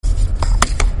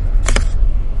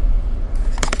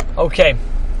Okay,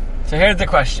 so here's the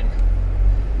question.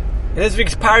 In this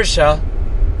week's Parsha,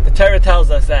 the Torah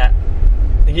tells us that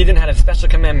the Yidden had a special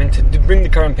commandment to bring the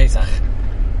Korban Pesach.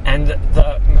 And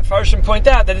the Mefarshim point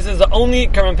out that this is the only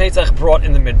Korban Pesach brought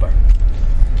in the Midbar.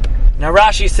 Now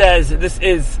Rashi says this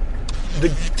is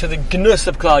to the Gnus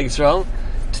of Klal Yisrael.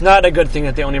 It's not a good thing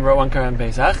that they only brought one Korban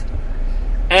Pesach.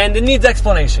 And it needs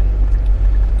explanation.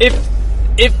 If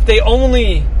they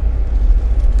only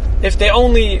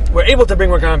were able to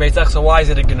bring one Korban Pesach, so why is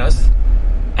it a Gnus?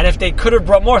 And if they could have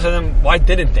brought more, so then why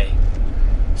didn't they?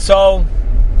 So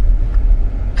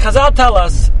Chazal tell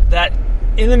us that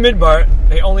in the Midbar,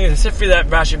 the Sifri that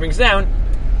Rashi brings down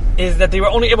is that they were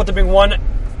only able to bring one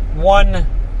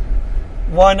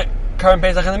Korban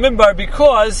Pesach in the Midbar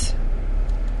because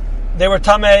they were not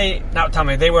Tamei.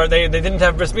 They didn't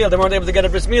have bris milah. They weren't able to get a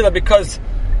bris milah because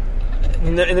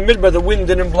in the Midbar the wind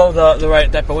didn't blow the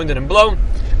right type of wind didn't blow.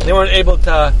 They weren't able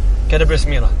to get a bris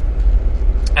milah,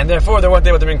 and therefore they weren't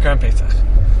able to bring Korban Pesach.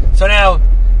 So now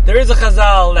there is a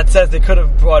Chazal that says they could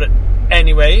have brought it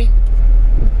anyway.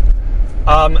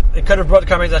 They could have brought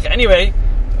Korban Pesach anyway,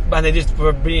 and they just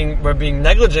were being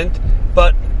negligent.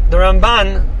 But the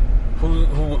Ramban,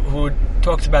 who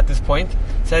talks about this point,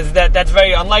 says that that's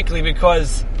very unlikely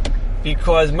because Moshe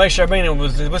Rabbeinu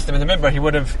was with them in the Midbar. He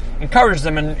would have encouraged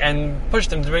them and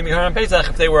pushed them to bring the Korban Pesach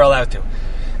if they were allowed to.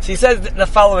 So he says the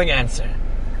following answer: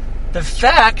 the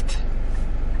fact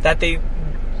that they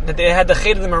had the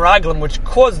Chet of the Meraglim, which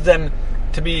caused them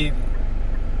to be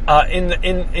in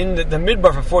the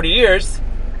Midbar for 40 years,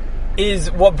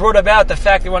 is what brought about the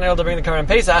fact they weren't able to bring the Korban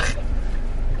Pesach,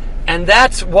 and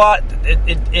that's what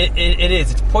it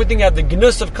is. It's pointing out the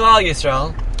Gnus of Klal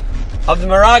Yisrael, of the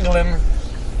Meraglim,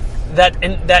 that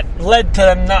led to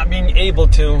them not being able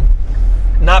to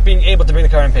bring the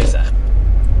Korban Pesach.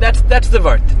 That's the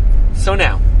vart. So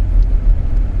now,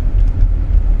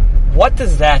 how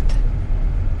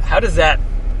does that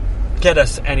get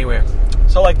us anywhere?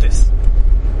 So like this.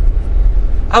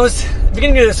 At the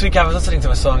beginning of this week, I was listening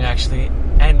to a song actually,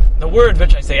 and the word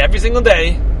which I say every single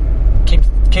day came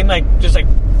like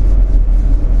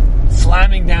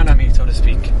slamming down on me, so to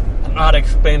speak. I don't know how to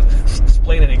explain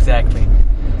it exactly.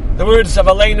 The words of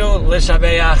Aleinu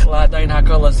Lishabeach La'adayin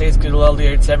Hakol L'Seis Gidul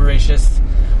L'Yert Severatius.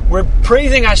 We're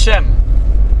praising Hashem.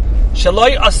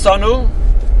 Shaloi Asanu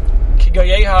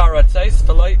Kigoyei Ha'aratzais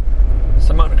V'loi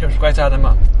Samat Nukim Shkwait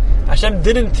Ha'adama. Hashem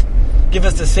didn't give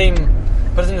us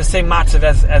put us in the same matzav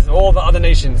as all the other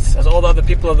nations, as all the other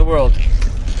people of the world.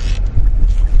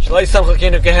 Shaloi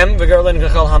Samchakenu Kehem V'Gerlin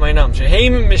Gechal Ha'maynam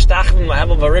Sheheim Mishtachvim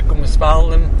L'Hevel V'Rikum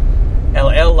Mispalim El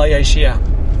La'Yashia.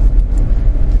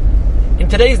 In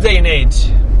today's day and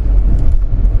age,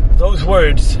 those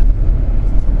words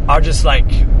are just like,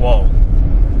 whoa.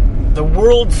 The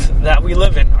worlds that we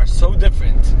live in are so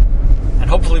different, and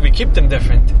hopefully we keep them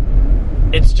different.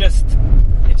 It was just,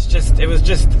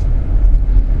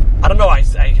 I don't know, I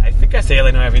think I say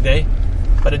Elena every day,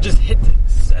 but it just hit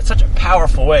such a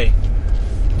powerful way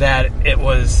that it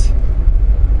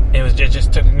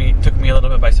just took me a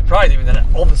little bit by surprise, even that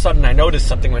all of a sudden I noticed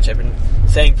something which I've been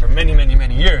saying for many, many,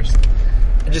 many years.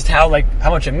 And just how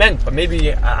much it meant, but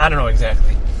maybe, I don't know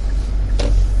exactly.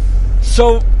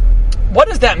 So, what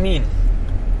does that mean?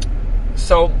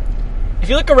 So, if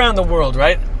you look around the world,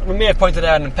 right, we may have pointed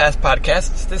out in past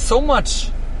podcasts, there's so much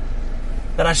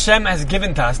that Hashem has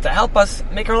given to us to help us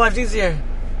make our lives easier.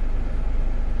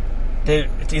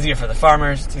 It's easier for the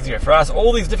farmers, it's easier for us,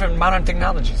 all these different modern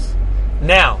technologies.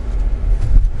 Now,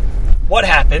 what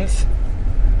happens?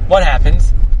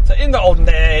 So in the olden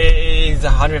days,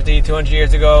 150, 200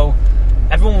 years ago,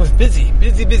 everyone was busy,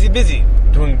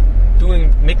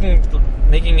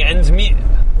 making ends meet,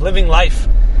 living life.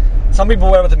 Some people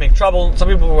were able to make trouble. Some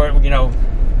people were,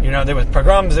 there was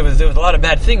pogroms, there was a lot of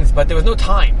bad things, but there was no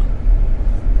time.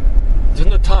 There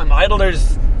was no time.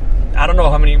 Idlers, I don't know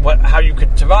how you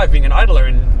could survive being an idler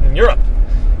in Europe,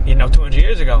 200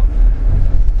 years ago.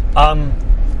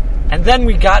 And then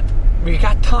we got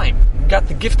time. We got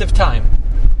the gift of time.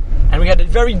 And we had a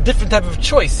very different type of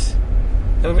choice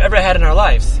than we've ever had in our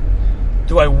lives.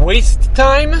 Do I waste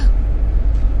time,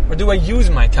 or do I use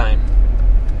my time?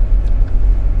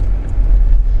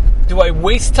 Do I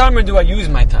waste time, or do I use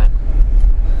my time?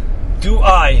 Do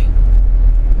I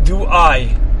go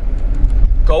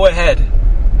ahead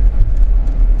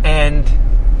and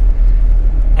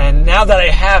now that I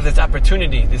have this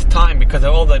opportunity, this time, because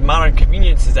of all the modern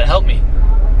conveniences that help me,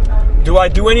 do I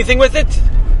do anything with it?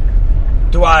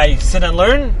 Do I sit and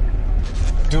learn?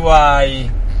 Do I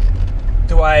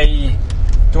do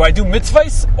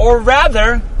mitzvahs? Or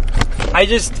rather, I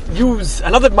just use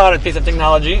another modern piece of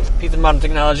modern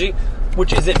technology,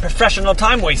 which is a professional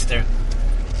time waster.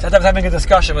 So I was having a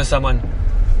discussion with someone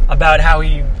about how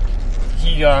he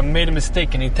made a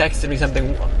mistake and he texted me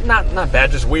something not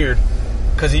bad, just weird,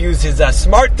 because he used his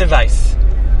smart device.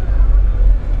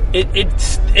 It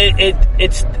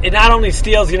not only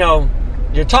steals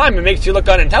your time, it makes you look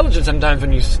unintelligent sometimes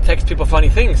when you text people funny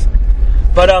things,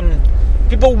 but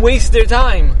people waste their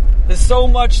time. There's so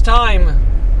much time,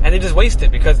 and they just waste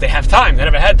it because they have time. They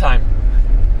never had time.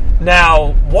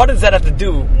 Now, what does that have to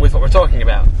do with what we're talking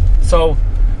about? So,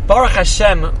 Baruch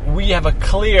Hashem, we have a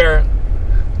clear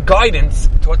guidance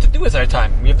to what to do with our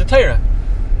time. We have the Torah.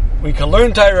 We can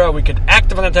learn Torah. We could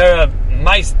act upon the Torah.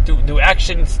 Do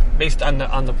actions based on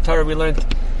the Torah we learned.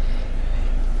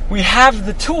 We have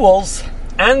the tools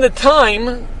and the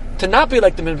time to not be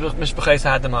like the Mishpachei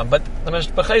Ha'adamah, but the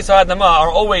Mishpachei Ha'adamah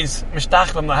are always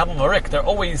Mishtachvim Lahavel Varik. They're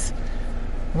always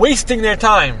wasting their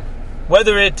time,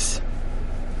 whether it's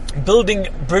building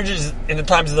bridges in the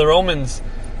times of the Romans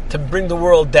to bring the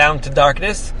world down to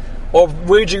darkness, or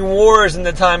waging wars in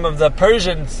the time of the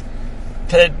Persians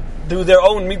to do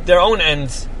meet their own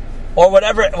ends, or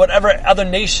whatever other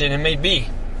nation it may be.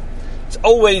 It's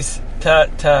always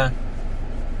to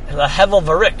Lahavel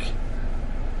Varik.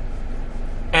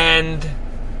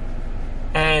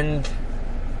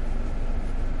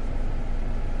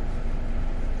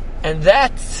 And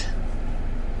that's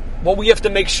what we have to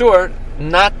make sure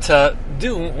not to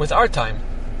do with our time.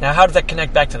 Now, how does that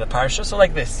connect back to the parsha? So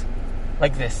like this.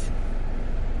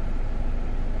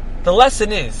 The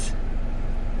lesson is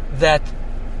that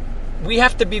we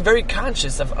have to be very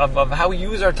conscious of how we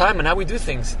use our time and how we do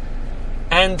things.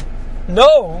 And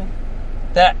know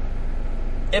that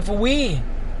if we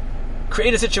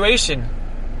create a situation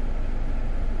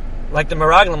like the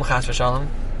Meraglim Chas v'Shalom,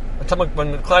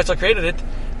 when Klal Yisrael created it,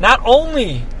 not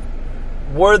only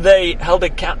were they held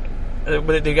account,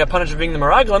 they got punished for being the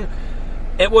Meraglim,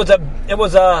 it was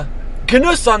a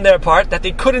gnus on their part that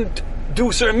they couldn't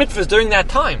do certain mitzvahs during that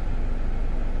time.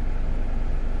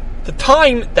 The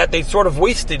time that they sort of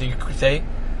wasted, you could say,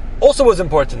 also was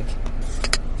important.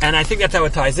 And I think that's how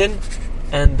it ties in.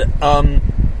 And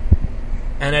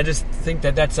I just think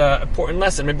that that's an important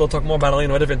lesson. Maybe we'll talk more about it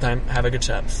at a different time. Have a good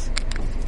Shabbos.